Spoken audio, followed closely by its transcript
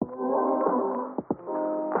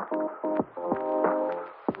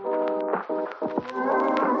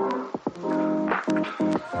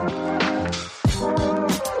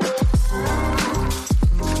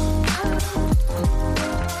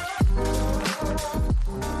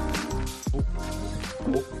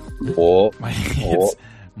Oh, My, oh.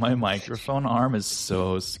 my microphone arm is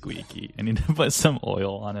so squeaky. I need to put some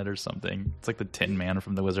oil on it or something. It's like the Tin Man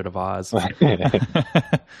from the Wizard of Oz.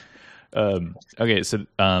 Okay, so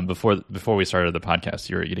before we started the podcast,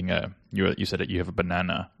 you were eating you said that you have a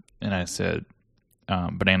banana, and I said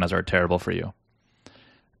bananas are terrible for you.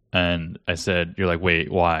 And I said, you're like,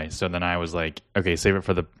 wait, why? So then I was like, okay, save it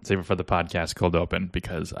for the podcast cold open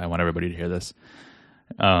because I want everybody to hear this.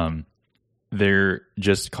 They're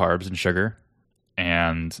just carbs and sugar,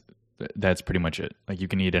 and that's pretty much it. Like you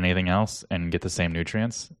can eat anything else and get the same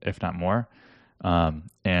nutrients, if not more.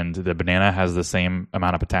 And the banana has the same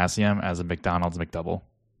amount of potassium as a McDonald's McDouble.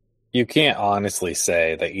 You can't honestly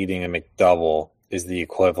say that eating a McDouble is the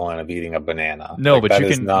equivalent of eating a banana. No, Like, but that you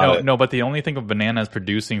is can not no, but the only thing a banana is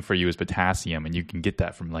producing for you is potassium, and you can get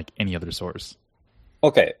that from like any other source.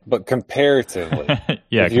 Okay, but comparatively,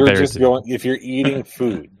 Yeah, if you're just comparatively. if you're eating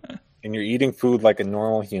food and you're eating food like a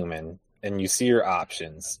normal human, and you see your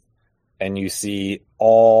options, and you see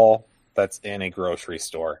all that's in a grocery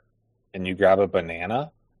store, and you grab a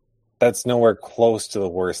banana, that's nowhere close to the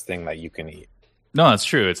worst thing that you can eat. No, that's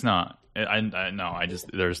true. It's not. I no. I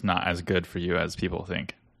just there's not as good for you as people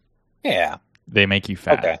think. Yeah. They make you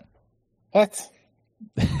fat. Okay. What?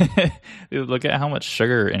 Dude, look at how much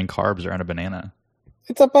sugar and carbs are in a banana.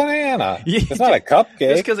 It's a banana. Yeah, It's not a Just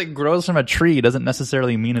cupcake. because it grows from a tree doesn't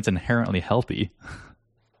necessarily mean it's inherently healthy.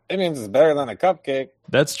 It means it's better than a cupcake.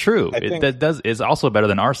 That's true. I think- That does is also better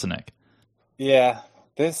than arsenic, Yeah.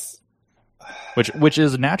 This. which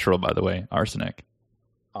is natural, by the way. Arsenic.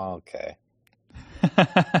 Okay.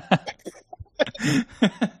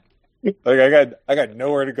 Like I got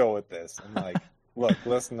nowhere to go with this. I'm like, look,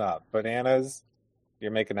 listen up. Bananas,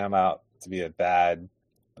 you're making them out to be a bad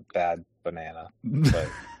banana. But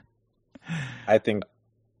I think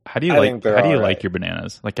How do you I like? think they're How do you all like right. your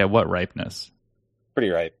bananas? Like at what ripeness? pretty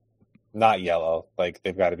right. Not yellow. Like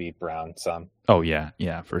they've got to be brown some. Oh yeah,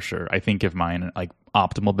 for sure. I think if mine like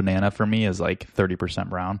optimal banana for me is like 30%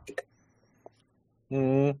 brown,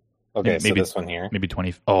 Mm. Okay, so Maybe- this one here. maybe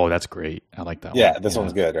 20. Oh, that's great. I like that. Yeah, one. this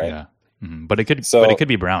one's good, right? Yeah, but it could So-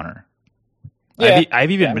 be browner. Yeah, I've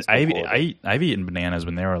even it's cool. I've eaten bananas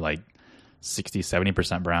when they were like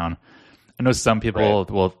 60-70% brown. I know some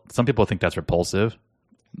people some people think that's repulsive,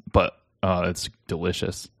 but it's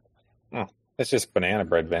delicious. It's just banana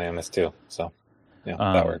bread bananas too. So yeah,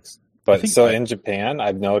 Um, that works. But think so I- in Japan,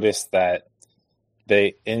 I've noticed that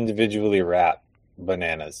they individually wrap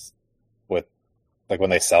bananas with, like when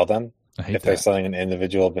they sell them, I hate if they're that. selling an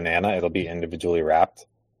individual banana, it'll be individually wrapped,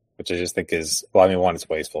 which I just think is, well, I mean, one, it's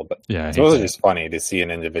wasteful, but Yeah, I it's hate also that. just funny to see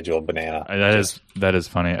an individual banana. That is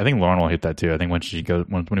funny. I think Lauren will hate that too. I think when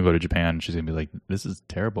we go to Japan, she's gonna be like, "This is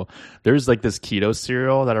terrible." There's like this keto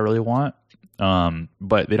cereal that I really want,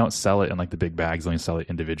 but they don't sell it in like the big bags. They only sell it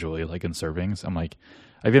individually, like in servings. I'm like,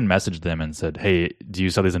 I even messaged them and said, "Hey, do you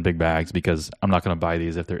sell these in big bags? Because I'm not gonna buy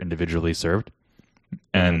these if they're individually served."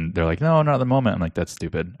 And they're like, "No, not at the moment." I'm like, "That's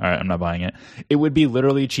stupid. All right, I'm not buying it." It would be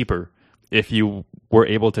literally cheaper if you were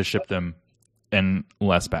able to ship them in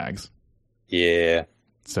less bags. Yeah.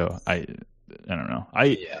 So I don't know.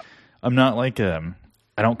 Yeah. I'm not like I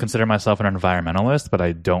don't consider myself an environmentalist, but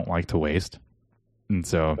I don't like to waste. And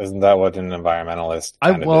so Isn't that what an environmentalist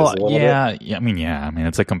kind of is a little bit? I mean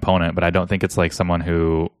it's a component, but I don't think it's like someone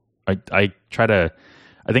who I try to.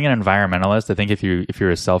 I think an environmentalist. I think if you're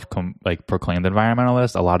a proclaimed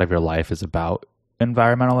environmentalist, a lot of your life is about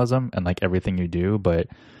environmentalism and like everything you do. But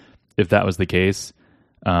if that was the case,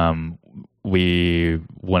 we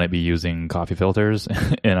wouldn't be using coffee filters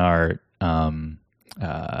in our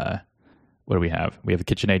what do we have? We have a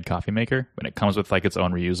KitchenAid coffee maker, and it comes with like its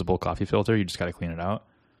own reusable coffee filter. You just got to clean it out.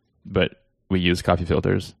 But we use coffee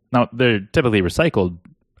filters. Now they're typically recycled.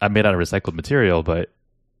 I'm made out of recycled material, but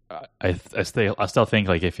I still think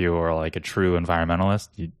like if you were like a true environmentalist,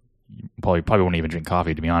 you probably wouldn't even drink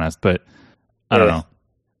coffee, to be honest. But I don't know.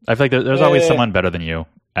 I feel like there's always someone better than you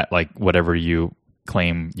at like whatever you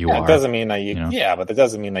claim you are. It doesn't mean that you, know? yeah, but that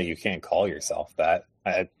doesn't mean that you can't call yourself that.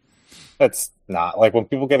 That's not like when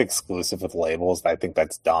people get exclusive with labels. I think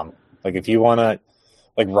that's dumb. Like if you want to,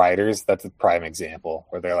 like writers, that's a prime example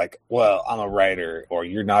where they're like, "Well, I'm a writer," or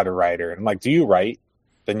 "You're not a writer." And I'm like, "Do you write?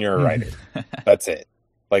 Then you're a writer. That's it."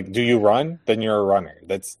 Like, do you run? Then you're a runner.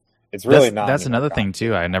 It's really not. That's another thing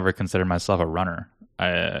too. I never considered myself a runner.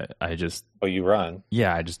 I just. But you run.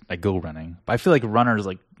 Yeah, I go running. But I feel like runners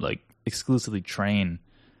like exclusively train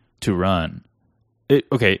to run.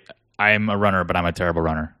 Okay, I'm a runner, but I'm a terrible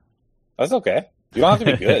runner. That's okay. You don't have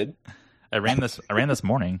to be good. I ran this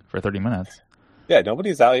morning for 30 minutes. Yeah,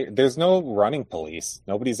 nobody's out here. There's no running police.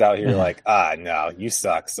 Nobody's out here like, no, you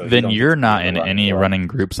suck. So Then you you're don't get to not be in any club. running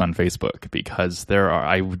groups on Facebook, because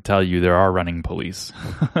I would tell you, there are running police.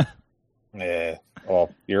 Yeah,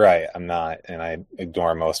 well, you're right. I'm not, and I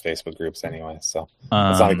ignore most Facebook groups anyway. So it's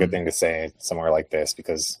not a good thing to say somewhere like this,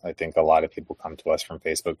 because I think a lot of people come to us from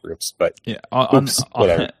Facebook groups. But yeah,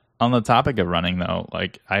 whatever. On the topic of running, though,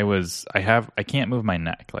 like I can't move my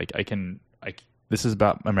neck. Like this is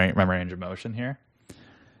about my range of motion here,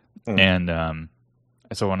 and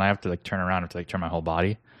so when I have to like turn around, I have to like turn my whole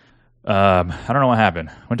body. I don't know what happened.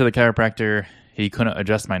 Went to the chiropractor. He couldn't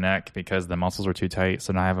adjust my neck because the muscles were too tight.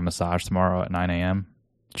 So now I have a massage tomorrow at 9 a.m.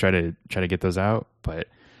 Try to get those out, but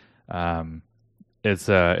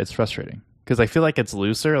it's frustrating because I feel like it's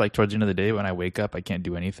looser. Like towards the end of the day, when I wake up, I can't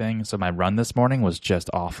do anything. So my run this morning was just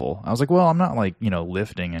awful. I was like, well, I'm not like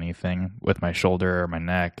lifting anything with my shoulder or my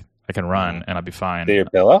neck. I can run and I'll be fine. Do your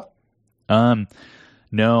pillow?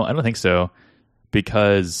 No, I don't think so,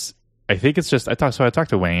 because I think it's just I talked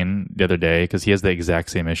to Wayne the other day because he has the exact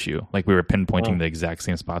same issue. Like we were pinpointing the exact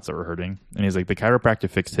same spots that were hurting, and he's like, the chiropractor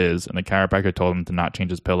fixed his, and the chiropractor told him to not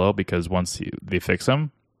change his pillow because once they fix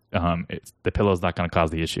him, the pillow is not going to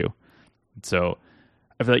cause the issue. So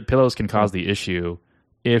I feel like pillows can cause the issue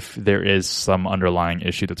if there is some underlying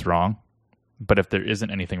issue that's wrong. But if there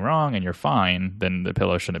isn't anything wrong and you're fine, then the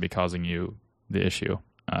pillow shouldn't be causing you the issue.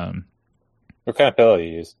 What kind of pillow do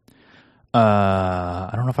you use?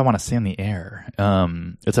 I don't know if I want to say in the air.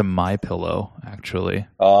 It's a My Pillow, actually.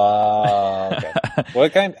 Okay.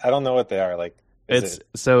 What kind? I don't know what they are. Like, it's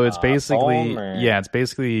basically it's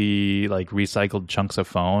basically like recycled chunks of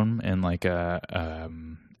foam in like a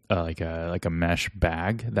mesh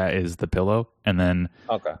bag that is the pillow, and then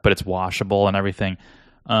but it's washable and everything.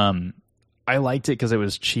 I liked it because it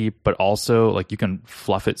was cheap, but also like you can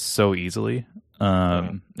fluff it so easily.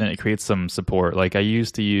 And it creates some support. Like I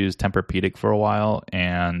used to use Tempur-Pedic for a while,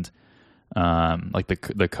 and like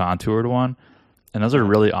the contoured one, and those are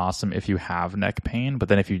really awesome if you have neck pain. But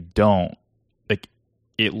then if you don't, like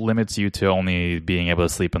it limits you to only being able to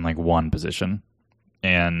sleep in like one position,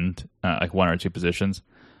 and like one or two positions.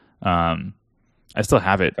 I still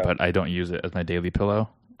have it, but I don't use it as my daily pillow.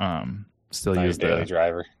 Still use the daily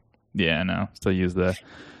driver. Yeah, no, still use the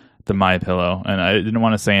My Pillow, and I didn't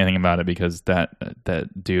want to say anything about it because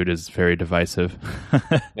that dude is very divisive.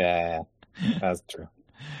 yeah, that's true.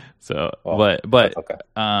 So, but okay.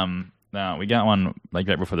 No, we got one like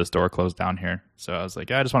right before the store closed down here, so I was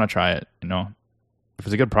like, I just want to try it. If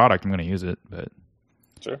it's a good product, I'm going to use it. But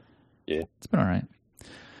sure, yeah, it's been all right.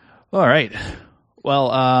 All right.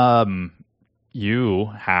 Well, you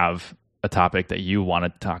have a topic that you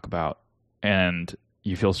wanted to talk about, and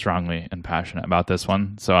you feel strongly and passionate about this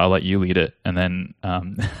one, so I'll let you lead it, and then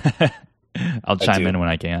I'll chime in when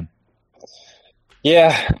I can.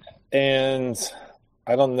 Yeah, and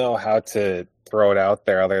I don't know how to throw it out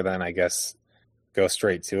there other than, I guess, go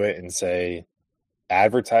straight to it and say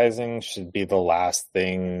advertising should be the last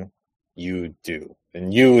thing you do.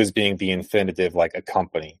 And you is being the infinitive, like a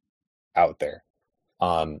company out there.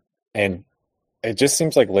 And it just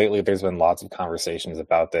seems like lately there's been lots of conversations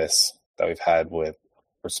about this that we've had with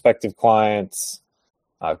prospective clients,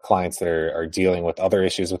 clients that are dealing with other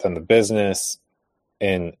issues within the business.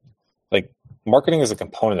 And like marketing is a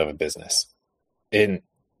component of a business. And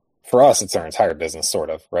for us, it's our entire business,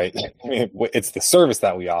 sort of, right? I mean, it's the service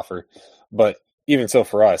that we offer. But even so,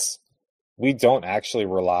 for us, we don't actually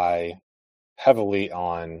rely heavily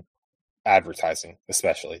on advertising,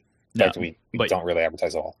 especially. In fact, we don't really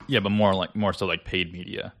advertise at all. Yeah, but more so like paid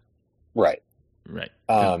media. Right.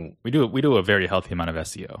 We do a very healthy amount of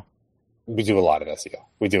SEO. We do a lot of SEO.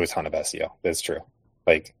 We do a ton of SEO. That's true.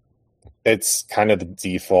 Like it's kind of the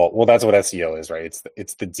default. Well, that's what SEO is, right?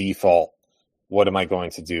 It's the default. What am I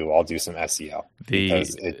going to do? I'll do some SEO.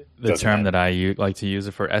 The term that I like to use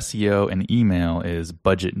for SEO and email is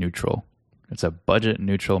budget neutral. It's a budget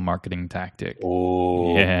neutral marketing tactic.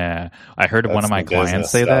 Ooh, yeah. I heard one of my clients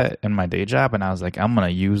say that in my day job, and I was like, I'm going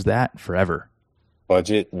to use that forever.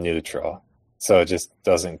 Budget neutral. So it just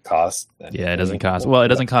doesn't cost anything? Yeah, it doesn't cost. Well, it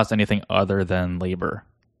doesn't cost anything other than labor.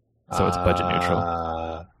 So it's budget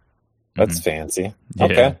neutral. That's fancy. Yeah.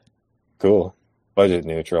 Okay. Cool. Budget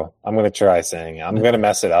neutral. I'm going to try saying it. I'm going to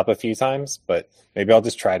mess it up a few times, but maybe I'll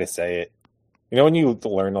just try to say it. You know when you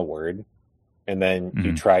learn a word and then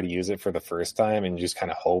you try to use it for the first time and you just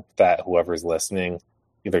kind of hope that whoever's listening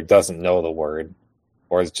either doesn't know the word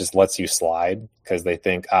or it just lets you slide because they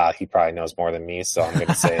think, he probably knows more than me, so I'm going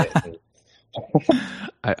to say it.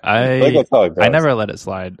 I never let it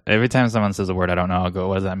slide. Every time someone says a word I don't know, I'll go,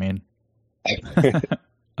 what does that mean?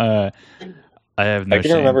 I have no I can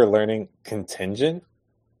shame. remember learning contingent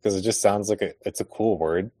because it just sounds like it's a cool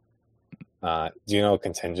word. Do you know what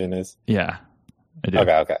contingent is? Yeah, I do.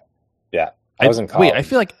 Okay. Yeah. I was in Wait, college.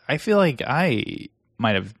 I feel like I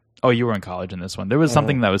might have. Oh, you were in college in this one. There was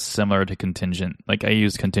something that was similar to contingent. Like I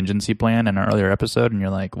used contingency plan in an earlier episode, and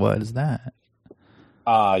you're like, "What is that?"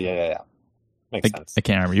 Yeah. Makes sense. I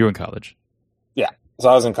can't remember. You were in college. Yeah. So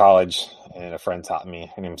I was in college, and a friend taught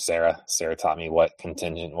me. Her name's Sarah. Sarah taught me what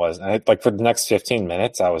contingent was, and like for the next 15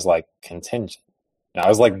 minutes, I was like contingent. And I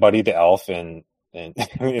was like Buddy the Elf in in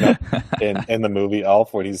the movie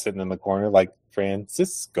Elf, when he's sitting in the corner like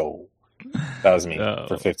Francisco. That was me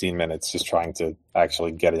for 15 minutes, just trying to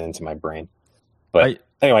actually get it into my brain. But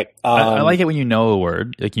anyway, I like it when you know a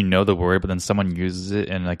word, like you know the word, but then someone uses it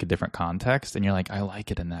in like a different context, and you're like, I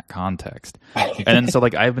like it in that context. And then so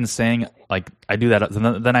like I've been saying, like I do that,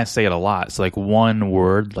 then I say it a lot. So like one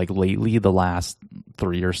word, like lately, the last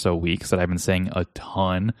 3 or so weeks that I've been saying a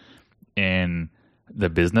ton in the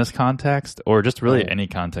business context, or just really any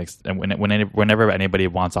context. And whenever anybody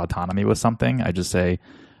wants autonomy with something, I just say,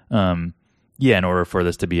 in order for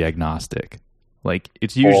this to be agnostic. Like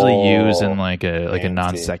it's usually used in like a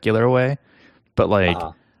non secular way, but like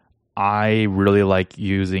I really like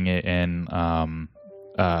using it in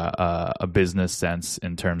a business sense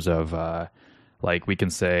in terms of like we can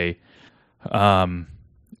say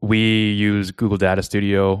we use Google Data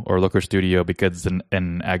Studio or Looker Studio because it's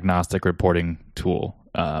an agnostic reporting tool.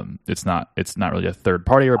 It's not really a third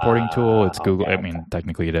party reporting tool. It's Google. Okay. I mean,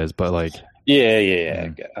 technically it is, but like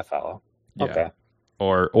I follow. Yeah. Okay.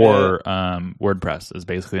 Or WordPress is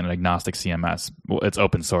basically an agnostic CMS. Well, it's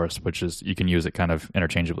open source, which is you can use it kind of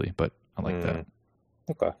interchangeably, but I like that.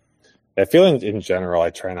 Okay. I feel in general, I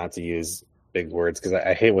try not to use big words because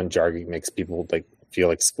I hate when jargon makes people like feel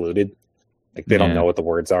excluded. Like they don't know what the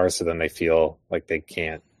words are, so then they feel like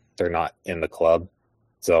they're not in the club.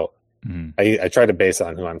 So I try to base it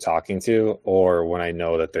on who I'm talking to, or when I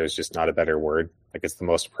know that there's just not a better word, like it's the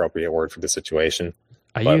most appropriate word for the situation.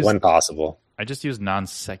 When possible. I just used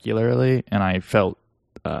non-secularly, and I felt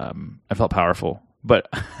powerful, but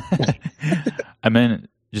I meant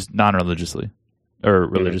just non-religiously or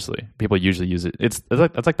religiously. People usually use it. That's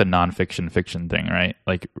like the non-fiction fiction thing, right?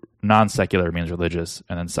 Like non-secular means religious,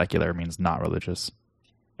 and then secular means not religious.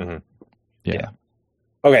 Mm-hmm. Yeah.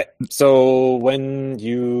 Okay, so when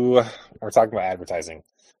you are talking about advertising,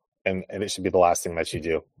 and it should be the last thing that you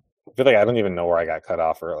do. I feel like I don't even know where I got cut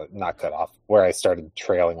off, or not cut off, where I started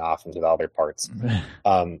trailing off into the other parts.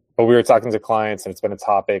 But we were talking to clients, and it's been a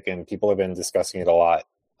topic, and people have been discussing it a lot,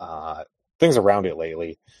 things around it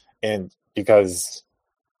lately. And because,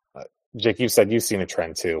 Jake, you said you've seen a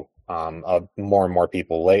trend too, of more and more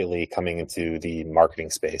people lately coming into the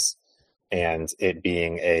marketing space, and it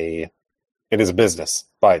is a business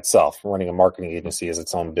by itself. Running a marketing agency is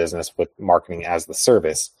its own business with marketing as the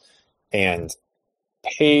service. And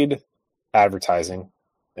paid advertising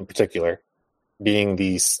in particular being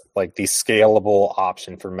the scalable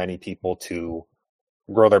option for many people to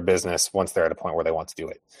grow their business once they're at a point where they want to do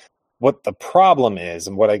it. What the problem is,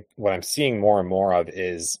 and what I'm seeing more and more of,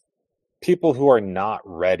 is people who are not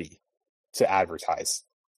ready to advertise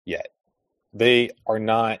yet. They are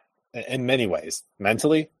not, in many ways,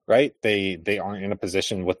 mentally, right? They aren't in a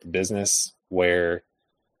position with the business where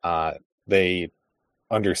they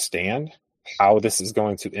understand how this is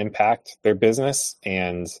going to impact their business,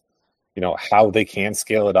 and how they can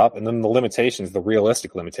scale it up, and then the limitations, the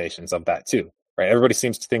realistic limitations of that too, right? Everybody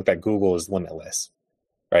seems to think that Google is limitless,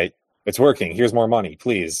 right? It's working. Here's more money.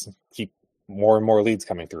 Please keep more and more leads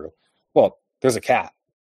coming through. Well, there's a cap.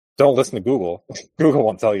 Don't listen to Google. Google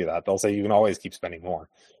won't tell you that. They'll say you can always keep spending more,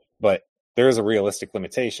 but there is a realistic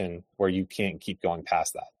limitation where you can't keep going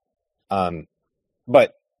past that.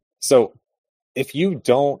 But so if you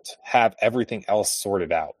don't have everything else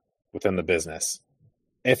sorted out within the business,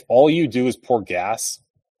 if all you do is pour gas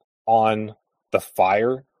on the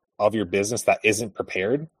fire of your business that isn't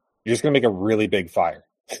prepared, you're just going to make a really big fire.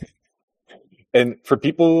 And for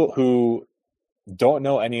people who don't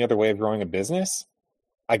know any other way of growing a business,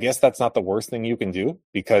 I guess that's not the worst thing you can do,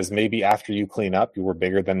 because maybe after you clean up, you were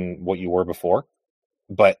bigger than what you were before.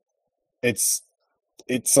 But it's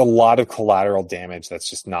a lot of collateral damage that's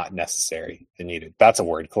just not necessary and needed. That's a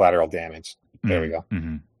word, collateral damage. There we go.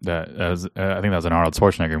 Mm-hmm. That was, I think that was an Arnold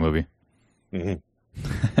Schwarzenegger movie. Mm-hmm.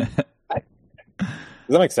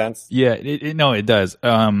 Does that make sense? Yeah, no, it does.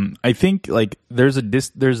 I think like there are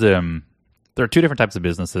two different types of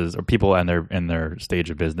businesses, or people in their stage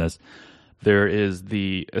of business. There is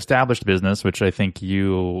the established business, which I think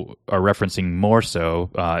you are referencing more so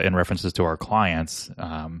in references to our clients,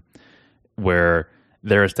 where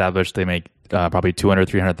They're established. They make probably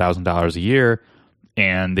 $200,000-$300,000 a year,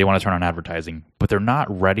 and they want to turn on advertising, but they're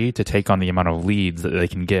not ready to take on the amount of leads that they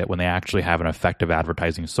can get when they actually have an effective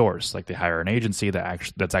advertising source. Like they hire an agency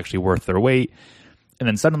that's actually worth their weight, and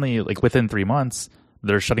then suddenly, like within 3 months,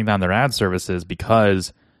 they're shutting down their ad services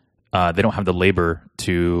because they don't have the labor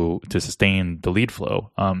to sustain the lead flow.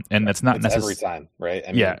 And that's not necessarily every time, right?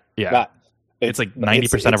 I mean, yeah. It's like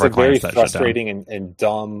 90% of our clients that shut down. It's a very frustrating and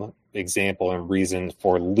dumb example and reason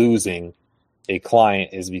for losing a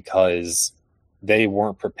client is because they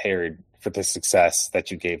weren't prepared for the success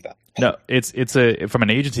that you gave them. No, it's from an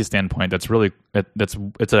agency standpoint, it's a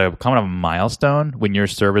kind of a milestone when your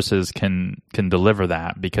services can deliver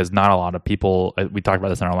that, because not a lot of people, we talked about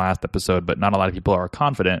this in our last episode, but not a lot of people are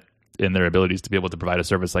confident in their abilities to be able to provide a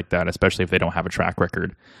service like that, especially if they don't have a track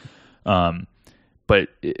record. But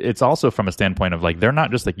it's also from a standpoint of like, they're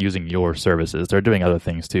not just like using your services, they're doing other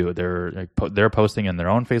things too. They're posting in their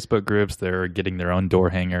own Facebook groups, they're getting their own door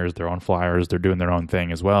hangers, their own flyers, they're doing their own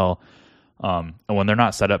thing as well. And when they're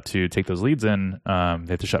not set up to take those leads in, they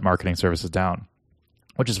have to shut marketing services down,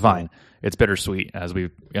 which is fine. It's bittersweet, as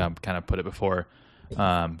we've kind of put it before.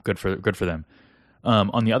 Good for them.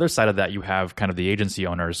 On the other side of that, you have kind of the agency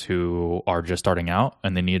owners who are just starting out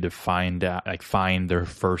and they need to find their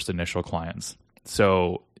first initial clients.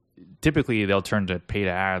 So typically they'll turn to paid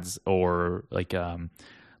ads or like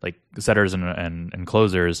setters and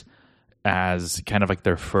closers as kind of like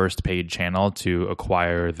their first paid channel to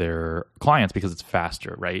acquire their clients because it's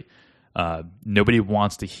faster, right? Nobody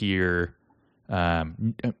wants to hear.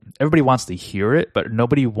 Everybody wants to hear it, but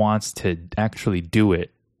nobody wants to actually do it,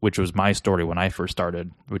 which was my story when I first started,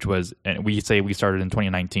 which was, and we say we started in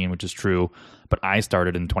 2019, which is true, but I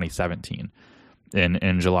started in 2017,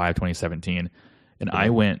 in July of 2017. And I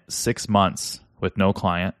went 6 months with no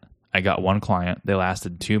client. I got one client. They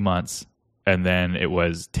lasted 2 months. And then it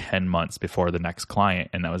was 10 months before the next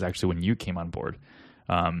client. And that was actually when you came on board.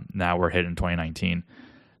 Now we're hitting 2019.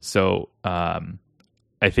 So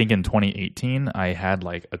I think in 2018, I had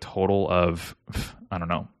like a total of, I don't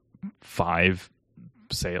know, 5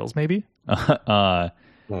 sales maybe. Or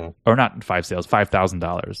not 5 sales,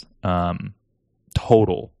 $5,000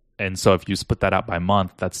 total. And so if you split that out by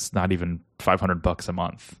month, that's not even $500 a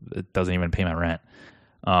month. It doesn't even pay my rent.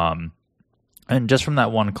 And just from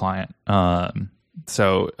that one client.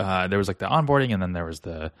 So there was like the onboarding and then there was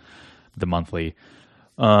the monthly.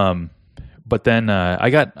 But then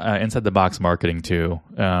I got Inside the Box marketing too.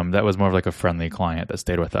 That was more of like a friendly client that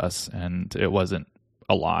stayed with us, and it wasn't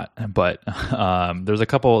a lot, but there's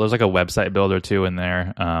like a website builder too in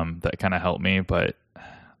there that kind of helped me, but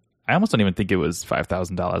I almost don't even think it was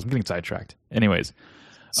 $5,000. I'm getting sidetracked. Anyways.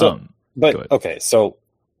 So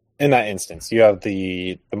in that instance, you have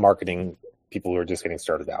the marketing people who are just getting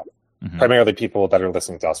started out, primarily people that are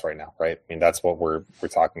listening to us right now, right? I mean, that's what we're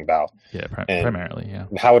talking about. Yeah, primarily, yeah.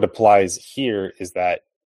 How it applies here is that,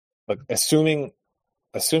 like, assuming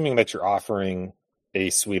that you're offering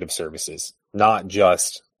a suite of services, not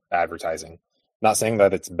just advertising. Not saying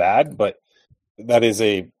that it's bad, but that is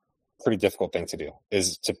a pretty difficult thing to do,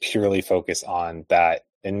 is to purely focus on that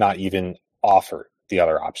and not even offer the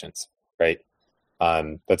other options, right?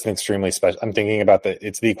 That's an extremely special. I'm thinking about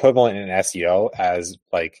it's the equivalent in SEO as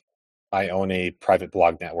like I own a private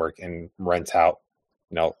blog network and rent out,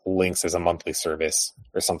 links as a monthly service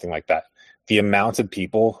or something like that. The amount of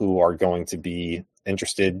people who are going to be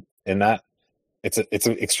interested in that, it's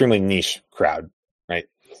an extremely niche crowd, right?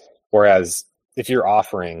 Whereas if you're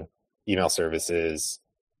offering email services,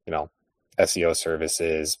 SEO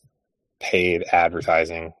services, paid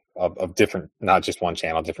advertising of different, not just one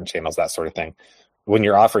channel, different channels, that sort of thing. When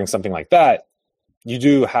you're offering something like that, you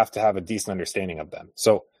do have to have a decent understanding of them.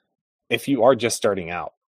 So if you are just starting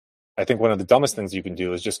out, I think one of the dumbest things you can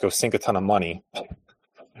do is just go sink a ton of money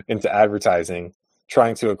into advertising,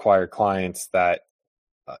 trying to acquire clients that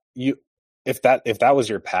if that was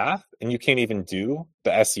your path and you can't even do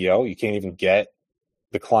the SEO, you can't even get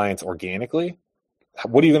the clients organically,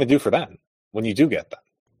 what are you going to do for them when you do get them?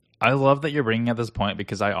 I love that you're bringing at this point,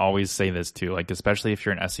 because I always say this too, like, especially if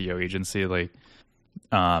you're an SEO agency, like,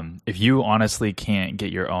 if you honestly can't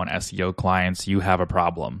get your own SEO clients, you have a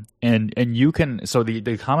problem. And you can, so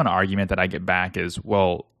the common argument that I get back is,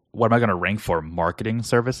 well, what am I going to rank for? Marketing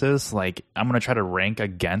services? Like, I'm going to try to rank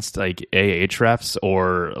against like Ahrefs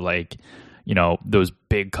or like, those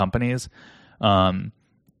big companies. No,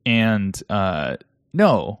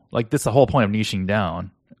 like, that's the whole point of niching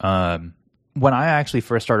down. When I actually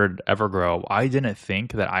first started Evergrow, I didn't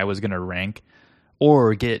think that I was going to rank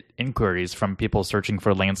or get inquiries from people searching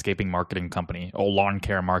for landscaping marketing company or lawn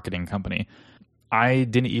care marketing company. I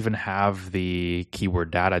didn't even have the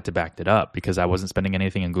keyword data to back it up because I wasn't spending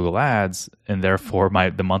anything in Google Ads, and therefore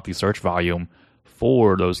the monthly search volume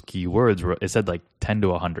for those keywords it said like 10 to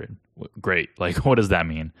 100. Great, like what does that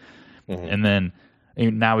mean? And then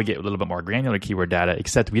now we get a little bit more granular keyword data,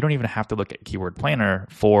 except we don't even have to look at Keyword Planner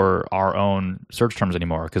for our own search terms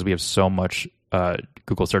anymore because we have so much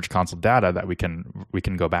Google Search Console data that we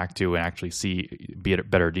can go back to and actually see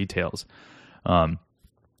better details. And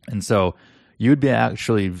so you'd be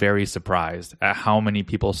actually very surprised at how many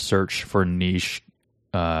people search for niche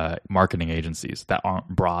marketing agencies that aren't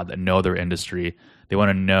broad, that know their industry. They want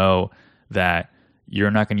to know that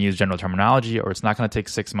you're not going to use general terminology, or it's not going to take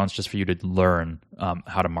 6 months just for you to learn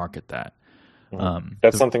how to market that.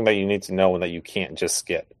 That's something that you need to know and that you can't just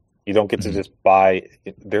skip. You don't get to just buy.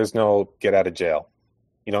 There's no get out of jail.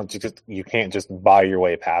 You can't just buy your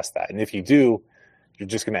way past that. And if you do, you're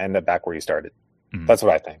just going to end up back where you started. That's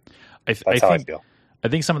what I think. That's how I feel. I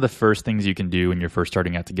think some of the first things you can do when you're first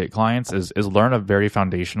starting out to get clients is learn a very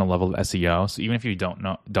foundational level of SEO. So even if you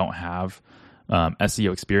don't have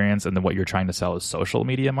SEO experience, and then what you're trying to sell is social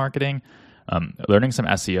media marketing, learning some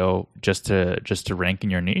SEO just to rank in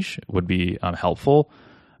your niche would be helpful.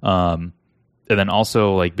 And then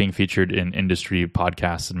also like being featured in industry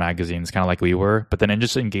podcasts and magazines, kind of like we were, but then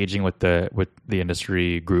just engaging with the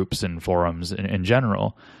industry groups and forums in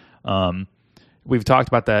general. We've talked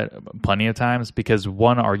about that plenty of times because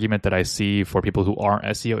one argument that I see for people who aren't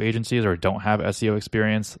SEO agencies or don't have SEO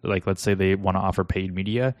experience, like let's say they want to offer paid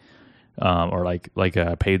media, or like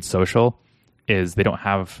a paid social, is they don't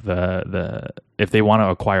have the if they want to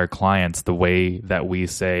acquire clients the way that we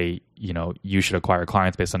say, you should acquire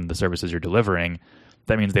clients based on the services you're delivering,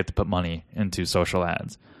 that means they have to put money into social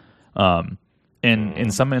ads. In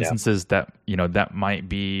some instances that might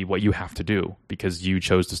be what you have to do because you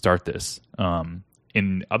chose to start this.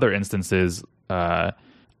 In other instances, I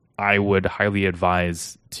would highly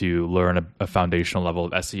advise to learn a foundational level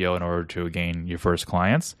of SEO in order to gain your first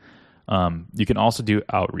clients. You can also do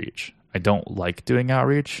outreach. I don't like doing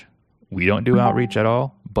outreach. We don't do outreach at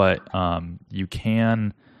all, but you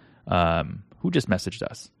can. Who just messaged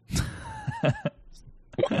us?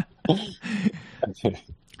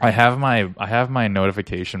 I have my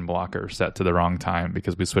notification blocker set to the wrong time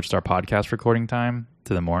because we switched our podcast recording time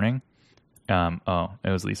to the morning. It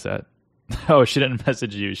was Lisette. Oh, she didn't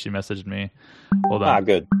message you. She messaged me. Hold on.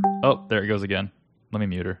 Good. Oh, there it goes again. Let me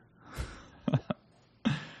mute her.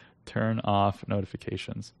 Turn off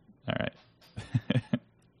notifications. All right.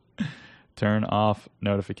 Turn off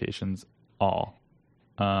notifications all.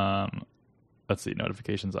 Let's see.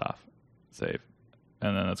 Notifications off. Save.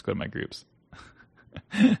 And then let's go to my groups.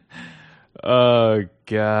 Oh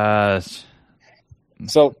gosh.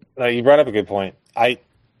 So you brought up a good point. I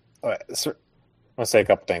want to say a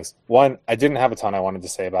couple things. One, I didn't have a ton I wanted to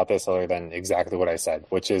say about this other than exactly what I said,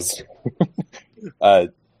 which is I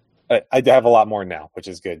have a lot more now, which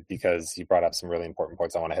is good because you brought up some really important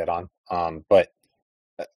points I want to hit on. But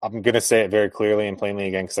I'm going to say it very clearly and plainly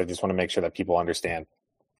again because I just want to make sure that people understand.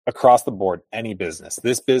 Across the board, any business,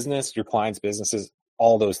 this business, your clients' businesses,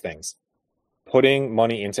 all those things, putting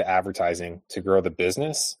money into advertising to grow the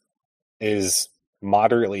business is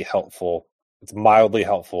moderately helpful. It's mildly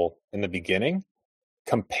helpful in the beginning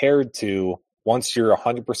compared to once you're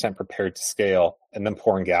 100% prepared to scale and then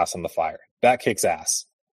pouring gas on the fire. That kicks ass.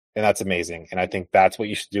 And that's amazing. And I think that's what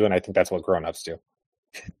you should do. And I think that's what grown-ups do.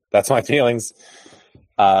 That's my feelings.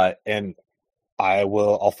 And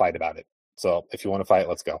I'll fight about it. So if you want to fight,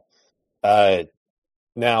 let's go.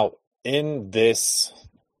 Now, in this,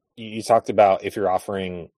 you talked about if you're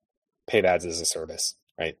offering paid ads as a service,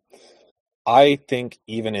 right? I think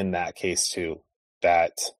even in that case too,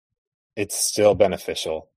 that it's still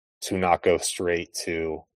beneficial to not go straight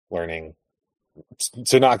to learning,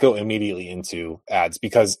 to not go immediately into ads,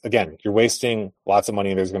 because again, you're wasting lots of money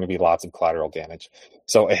and there's going to be lots of collateral damage.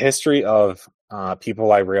 So a history of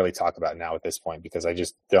people I rarely talk about now at this point, because I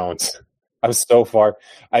just don't, I'm so far.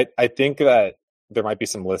 I think that there might be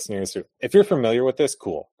some listeners who, if you're familiar with this,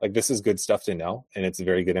 cool. Like this is good stuff to know and it's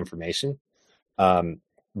very good information.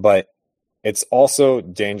 But it's also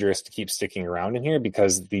dangerous to keep sticking around in here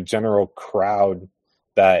because the general crowd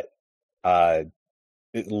that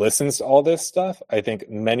listens to all this stuff, I think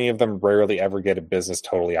many of them rarely ever get a business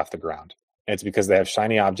totally off the ground. And it's because they have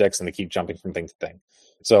shiny objects and they keep jumping from thing to thing.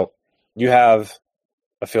 So you have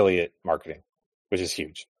affiliate marketing, which is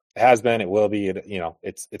huge. It has been, it will be,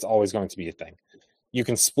 it's always going to be a thing. You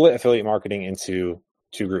can split affiliate marketing into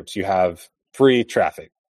two groups. You have free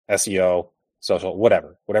traffic, SEO, social,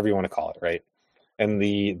 whatever you want to call it, right? And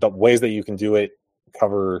the ways that you can do it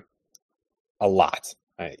cover a lot.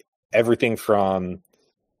 Right? everything from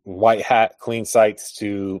white hat clean sites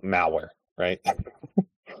to malware, right?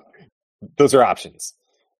 Those are options.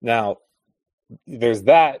 Now, there's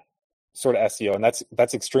that sort of SEO, and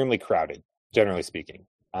that's extremely crowded, generally speaking.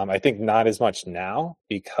 I think not as much now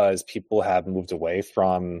because people have moved away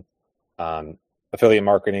from affiliate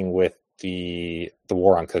marketing with the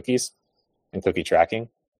war on cookies and cookie tracking,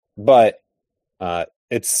 but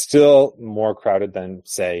it's still more crowded than,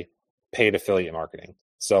 say, paid affiliate marketing.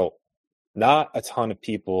 So not a ton of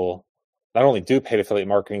people not only do paid affiliate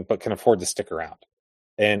marketing, but can afford to stick around.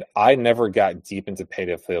 And I never got deep into paid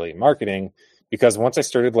affiliate marketing because once I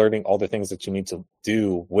started learning all the things that you need to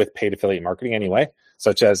do with paid affiliate marketing anyway,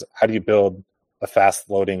 such as how do you build a fast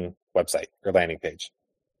loading website or landing page?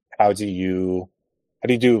 How do you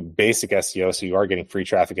do basic SEO so you are getting free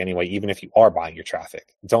traffic anyway, even if you are buying your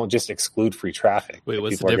traffic? Don't just exclude free traffic. Wait,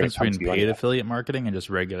 what's the difference between paid affiliate marketing and just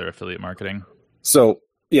regular affiliate marketing? So,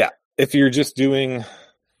 yeah, if you're just doing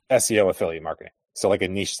SEO affiliate marketing, so like a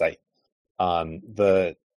niche site, I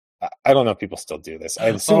don't know if people still do this. I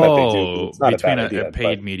assume that they do. It's not between a bad idea, a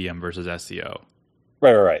paid medium versus SEO.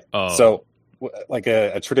 Right. Oh. So like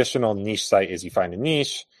a traditional niche site is you find a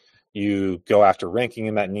niche, you go after ranking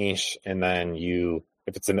in that niche, and then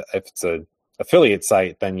if it's an affiliate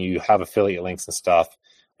site, then you have affiliate links and stuff,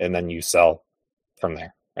 and then you sell from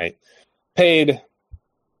there, right? Paid,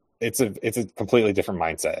 it's a completely different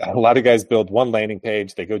mindset. A lot of guys build one landing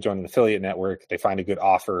page, they go join an affiliate network, they find a good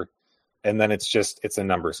offer, and then it's a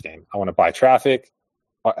numbers game. I want to buy traffic.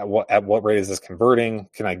 At what rate is this converting?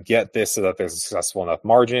 Can I get this so that there's a successful enough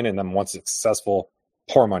margin? And then once it's successful,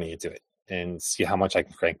 pour money into it and see how much I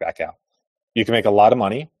can crank back out. You can make a lot of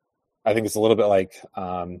money. I think it's a little bit like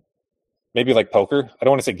maybe like poker. I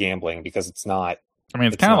don't want to say gambling because it's not. I mean,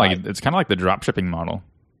 it's kind of like the drop shipping model.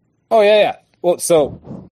 Oh yeah. Well,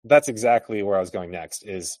 so that's exactly where I was going next.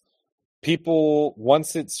 Is people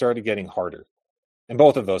once it started getting harder in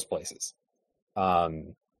both of those places.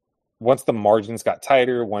 Once the margins got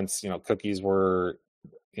tighter, once cookies were,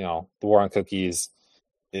 the war on cookies,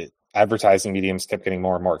 advertising mediums kept getting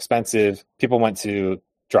more and more expensive. People went to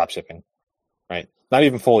drop shipping, right? Not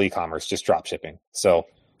even full e-commerce, just drop shipping. So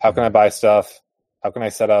how can I buy stuff? How can I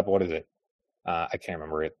set up? What is it? I can't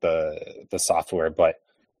remember it, the software, but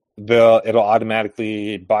it'll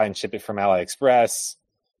automatically buy and ship it from AliExpress.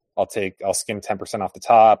 I'll skim 10% off the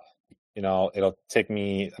top. It'll take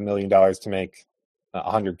me $1 million to make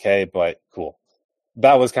 100K, but cool.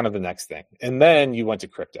 That was kind of the next thing. And then you went to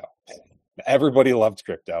crypto. Everybody loved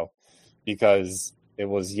crypto because it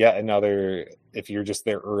was yet another, if you're just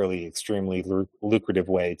there early, extremely lucrative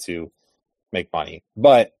way to make money.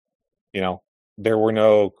 But, there were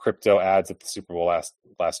no crypto ads at the Super Bowl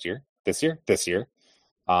this year.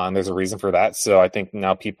 And there's a reason for that. So I think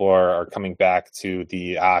now people are coming back to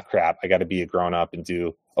crap, I got to be a grown up and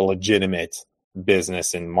do a legitimate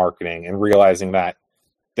business and marketing and realizing that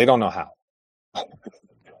they don't know how.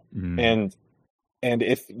 And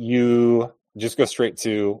if you just go straight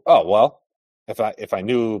to, if I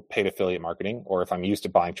knew paid affiliate marketing or if I'm used to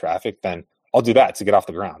buying traffic, then I'll do that to get off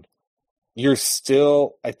the ground. You're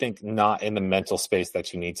still, I think, not in the mental space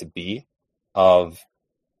that you need to be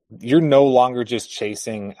you're no longer just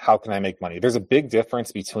chasing, how can I make money? There's a big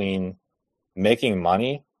difference between making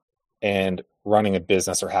money and running a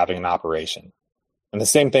business or having an operation. And the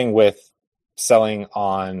same thing with selling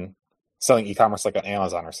e-commerce like on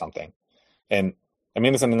Amazon or something. And I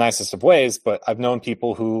mean this in the nicest of ways, but I've known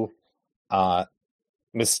people who have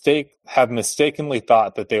mistakenly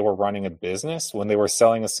thought that they were running a business when they were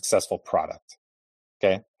selling a successful product.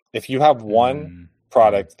 Okay. If you have one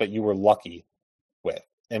product that you were lucky with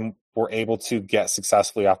and were able to get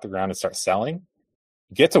successfully off the ground and start selling,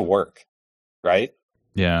 get to work, right?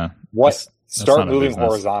 Yeah. Start moving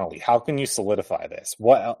horizontally. How can you solidify this?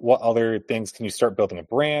 What other things can you start building a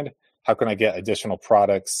brand? How can I get additional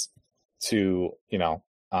products to,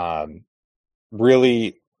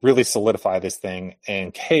 really, really solidify this thing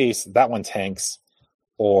in case that one tanks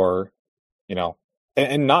or,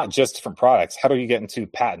 and not just different products. How do you get into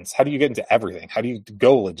patents? How do you get into everything? How do you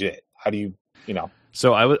go legit? How do you,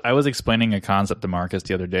 So I was explaining a concept to Marcus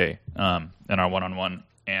the other day in our one-on-one,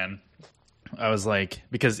 and I was like,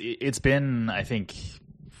 because it's been, I think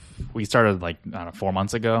we started 4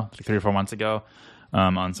 months ago, 3 or 4 months ago,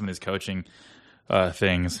 on some of these coaching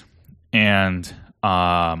things. And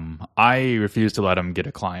I refused to let him get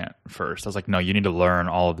a client first. I was like, no, you need to learn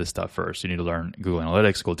all of this stuff first. You need to learn Google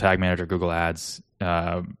Analytics, Google Tag Manager, Google Ads,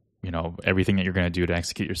 everything that you're going to do to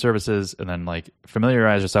execute your services, and then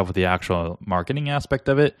familiarize yourself with the actual marketing aspect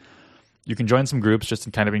of it. You can join some groups just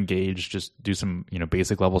to kind of engage, just do some,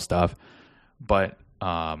 basic level stuff. But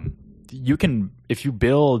you can, if you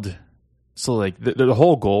build, so like the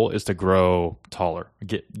whole goal is to grow taller,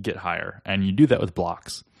 get higher, and you do that with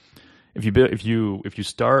blocks. If you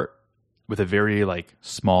start with a very like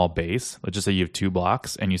small base, let's just say you have 2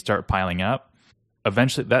 blocks and you start piling up,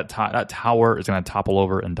 eventually that tower is going to topple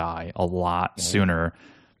over and die a lot sooner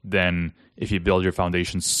than if you build your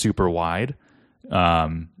foundation super wide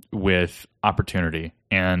with opportunity.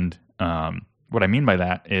 And what I mean by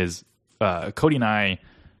that is Cody and I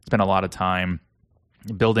spent a lot of time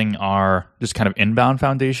building our just kind of inbound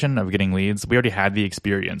foundation of getting leads. We already had the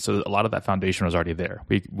experience, so a lot of that foundation was already there.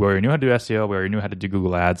 We already knew how to do SEO. We already knew how to do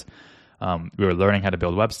Google Ads. We were learning how to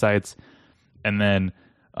build websites, and then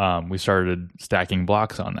we started stacking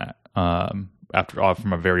blocks on that. After all,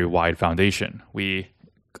 from a very wide foundation, we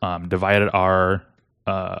divided our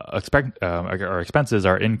expenses,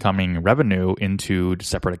 our incoming revenue, into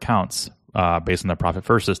separate accounts based on the Profit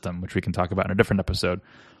First system, which we can talk about in a different episode.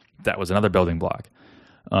 That was another building block.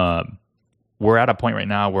 We're at a point right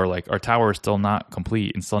now where like our tower is still not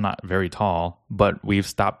complete and still not very tall, but we've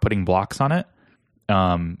stopped putting blocks on it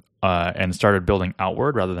and started building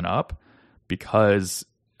outward rather than up, because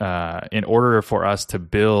in order for us to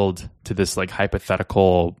build to this like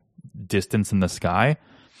hypothetical distance in the sky,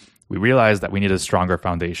 we realized that we need a stronger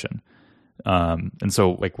foundation. And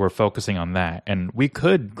so like we're focusing on that, and we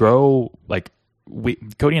could grow like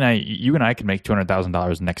Cody and I, you and I could make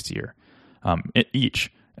 $200,000 next year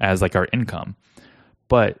each as like our income,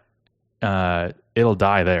 but it'll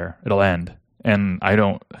die there. It'll end. And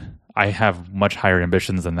I have much higher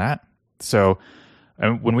ambitions than that. So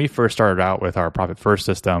when we first started out with our Profit First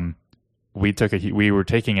system, we were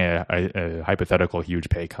taking a hypothetical huge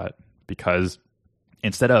pay cut, because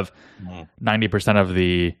instead of 90% of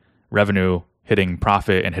the revenue hitting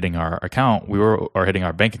profit and hitting our account, or hitting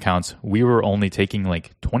our bank accounts, we were only taking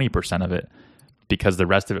like 20% of it, because the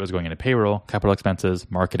rest of it was going into payroll, capital expenses,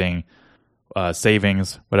 marketing,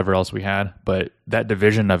 savings, whatever else we had. But that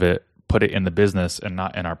division of it put it in the business and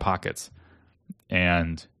not in our pockets.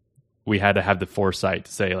 And we had to have the foresight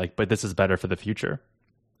to say like, but this is better for the future.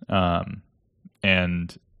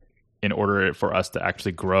 And in order for us to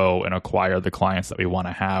actually grow and acquire the clients that we want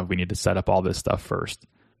to have, we need to set up all this stuff first.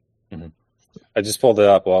 Mm-hmm. I just pulled it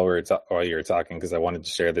up while you were talking, because I wanted to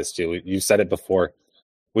share this too. You said it before.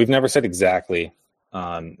 We've never said exactly.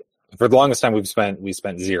 For the longest time, we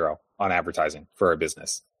spent zero on advertising for our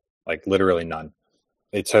business, like literally none.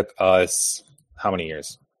 It took us how many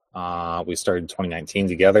years? We started 2019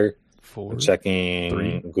 together,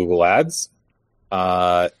 checking Google Ads.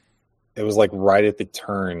 It was like right at the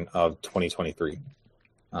turn of 2023.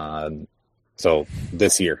 So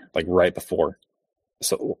this year, like right before.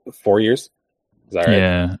 So 4 years. Is that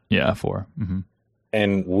right? Yeah, 4. Mm-hmm.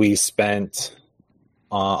 And we spent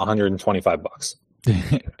 $125.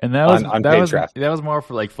 And that was on paid traffic. That was more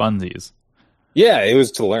for like funsies. Yeah, it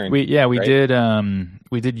was to learn. We did 2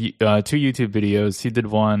 YouTube videos. He did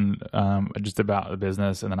one just about the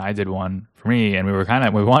business, and then I did one for me. And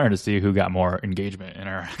we wanted to see who got more engagement,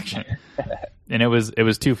 interaction. And it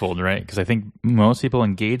was twofold, right? Because I think most people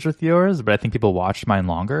engaged with yours, but I think people watched mine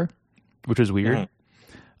longer, which was weird.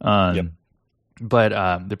 Yep. But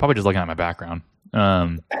they're probably just looking at my background.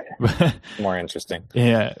 More interesting.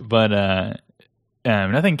 Yeah, but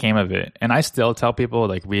nothing came of it. And I still tell people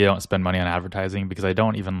like we don't spend money on advertising, because I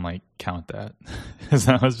don't even like count that. Because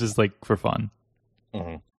that was just like for fun.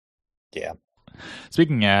 Mm-hmm. Yeah.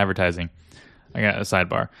 Speaking of advertising, I got a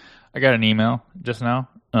sidebar. I got an email just now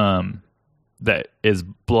that is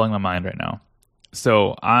blowing my mind right now.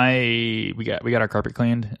 So we got our carpet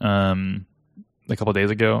cleaned a couple of days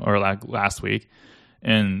ago, or like last week,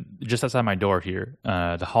 and just outside my door here,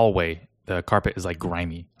 the hallway, the carpet is like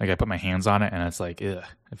grimy. Like I put my hands on it and it's like, ugh,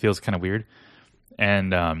 it feels kind of weird.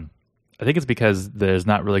 And I think it's because there's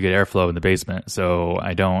not really good airflow in the basement. So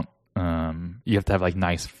I don't, you have to have like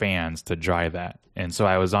nice fans to dry that. And so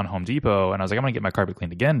I was on Home Depot and I was like, I'm going to get my carpet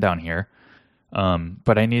cleaned again down here.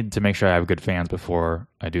 But I need to make sure I have good fans before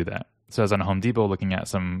I do that. So I was on Home Depot looking at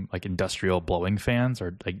some like industrial blowing fans,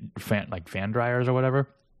 or like fan dryers or whatever.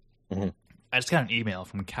 Mm-hmm. I just got an email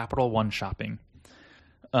from Capital One Shopping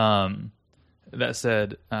that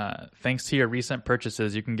said, thanks to your recent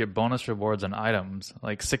purchases, you can get bonus rewards on items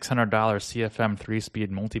like $600 CFM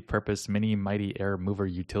 3-speed multi-purpose mini mighty air mover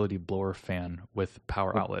utility blower fan with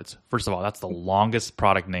power outlets. First of all, that's the longest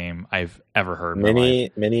product name I've ever heard.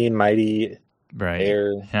 Mini mighty right.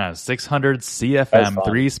 air. Yeah, 600 CFM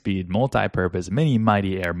 3-speed multi-purpose mini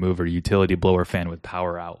mighty air mover utility blower fan with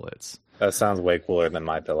power outlets. That sounds way cooler than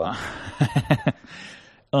my pillow.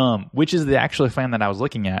 Which is the actual fan that I was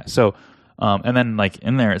looking at. So And then like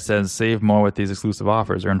in there it says save more with these exclusive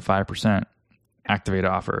offers, earn 5%, activate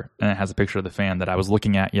offer, and it has a picture of the fan that I was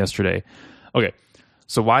looking at yesterday. Okay,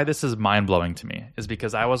 so why this is mind blowing to me is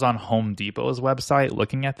because I was on Home Depot's website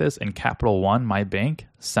looking at this, and Capital One, my bank,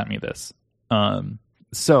 sent me this.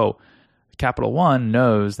 So Capital One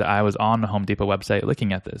knows that I was on the Home Depot website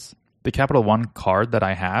looking at this. The Capital One card that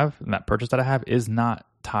I have, and that purchase that I have, is not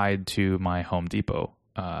tied to my Home Depot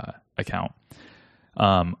account.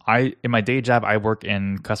 In my day job, I work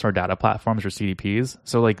in customer data platforms or CDPs.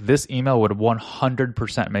 So like this email would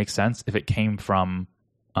 100% make sense if it came from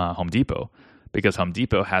Home Depot, because Home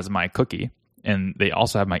Depot has my cookie and they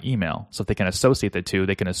also have my email. So if they can associate the two,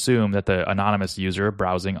 they can assume that the anonymous user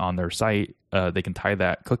browsing on their site, they can tie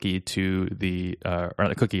that cookie to the, or not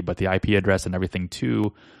the cookie, but the IP address and everything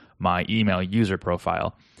to my email user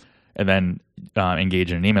profile, and then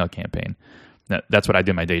engage in an email campaign. That's what I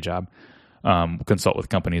do in my day job. Consult with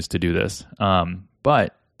companies to do this.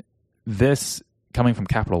 But this coming from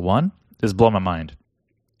Capital One is blowing my mind.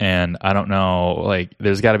 And I don't know, like,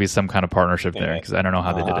 there's got to be some kind of partnership there, because I don't know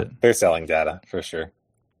how they did it. They're selling data for sure.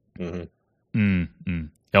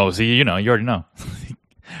 Oh, see, you already know.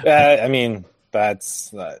 I mean,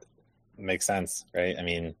 that makes sense, right? I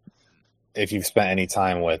mean, if you've spent any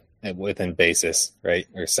time within Basis, right,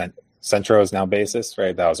 or Centro is now Basis,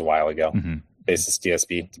 right? That was a while ago. Basis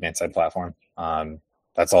DSP, demand side platform.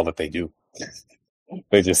 That's all that they do.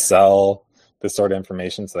 They just sell this sort of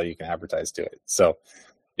information so that you can advertise to it. So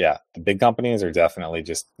yeah, the big companies are definitely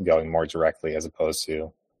just going more directly as opposed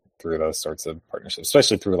to through those sorts of partnerships,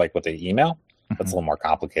 especially through like what they email. That's a little more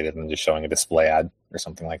complicated than just showing a display ad or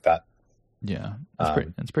something like that. Yeah,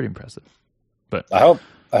 it's pretty impressive. But I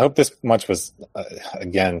hope this much was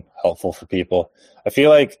again helpful for people. I feel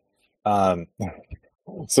like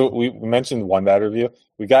so we mentioned one bad review.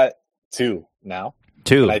 We got two now.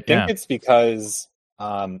 And I think it's because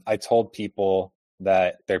I told people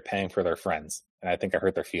that they're paying for their friends, and I think I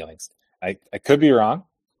hurt their feelings. I could be wrong,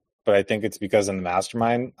 but I think it's because in the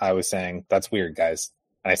mastermind I was saying that's weird, guys,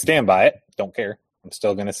 and I stand by it. Don't care. I'm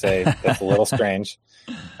still going to say that's a little strange.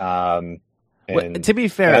 To be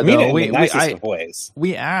fair, I mean, though, in the nicest of ways.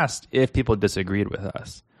 We asked if people disagreed with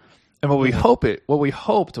us, and what we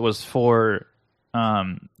hoped was for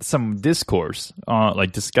some discourse,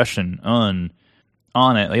 like discussion on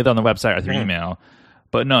it, either on the website or through email.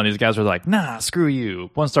 But no, these guys were like, "Nah, screw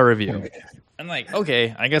you, 1-star review." I'm like,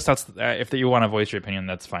 okay, I guess that's if you want to voice your opinion,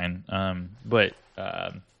 that's fine.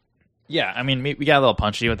 Yeah, I mean, we got a little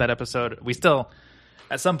punchy with that episode. We still,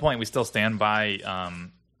 at some point, we still stand by,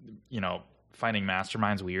 finding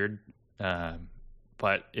masterminds weird.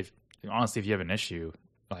 But honestly, if you have an issue,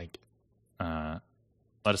 like, let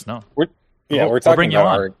us know. We're talking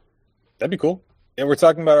about that'd be cool. Yeah, we're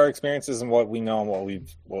talking about our experiences and what we know and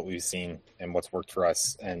what we've seen and what's worked for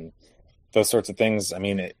us and those sorts of things. I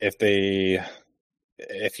mean,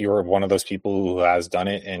 if you're one of those people who has done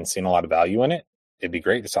it and seen a lot of value in it, it'd be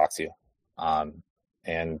great to talk to you,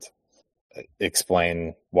 and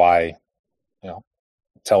explain why,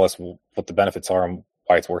 tell us what the benefits are and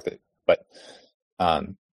why it's worth it. But,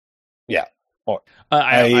 yeah.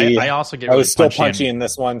 I also get. I was still punchy in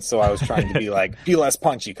this one, so I was trying to be like, be less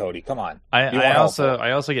punchy, Cody. Come on. I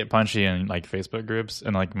also get punchy in like Facebook groups,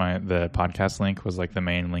 and like the podcast link was like the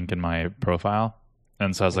main link in my profile,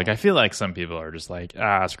 and so I was like, I feel like some people are just like,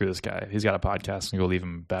 screw this guy. He's got a podcast, and go leave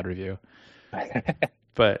him a bad review.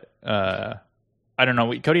 But I don't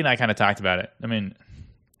know. Cody and I kind of talked about it. I mean,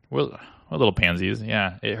 we're little pansies.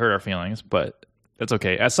 Yeah, it hurt our feelings, but it's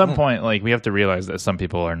okay. At some point, like, we have to realize that some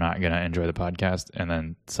people are not going to enjoy the podcast, and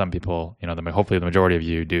then some people, hopefully the majority of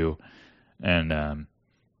you do, and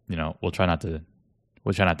we'll try not to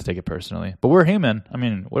take it personally. But we're human. I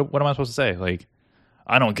mean, what am I supposed to say? Like,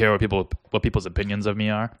 I don't care what people's opinions of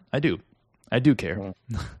me are. I do care.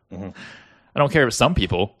 I don't care if some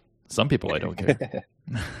people I don't care.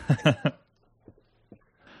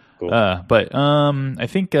 Cool. But I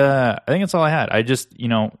think that's all I had. I just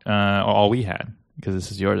all we had, because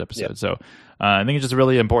this is yours episode. Yep. So I think it's just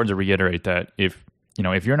really important to reiterate that if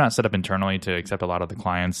you're not set up internally to accept a lot of the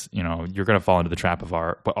clients, you're going to fall into the trap of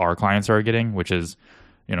what our clients are getting, which is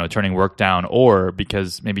turning work down, or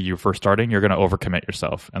because maybe you're first starting, you're going to overcommit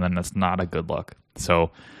yourself, and then that's not a good look.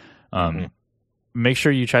 So make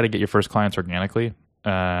sure you try to get your first clients organically.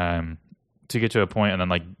 To get to a point, and then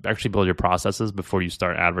like actually build your processes before you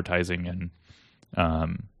start advertising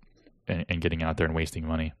and getting out there and wasting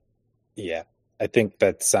money. Yeah, I think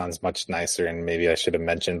that sounds much nicer. And maybe I should have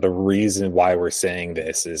mentioned the reason why we're saying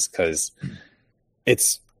this is because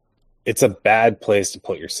it's a bad place to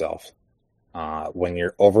put yourself. when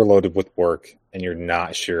you're overloaded with work and you're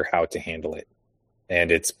not sure how to handle it,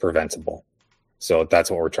 and it's preventable. So that's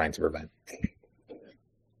what we're trying to prevent.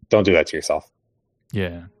 Don't do that to yourself.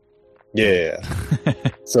 Yeah. Yeah.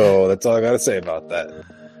 So that's all I got to say about that.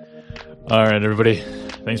 All right, everybody.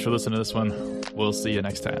 Thanks for listening to this one. We'll see you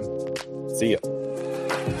next time. See ya.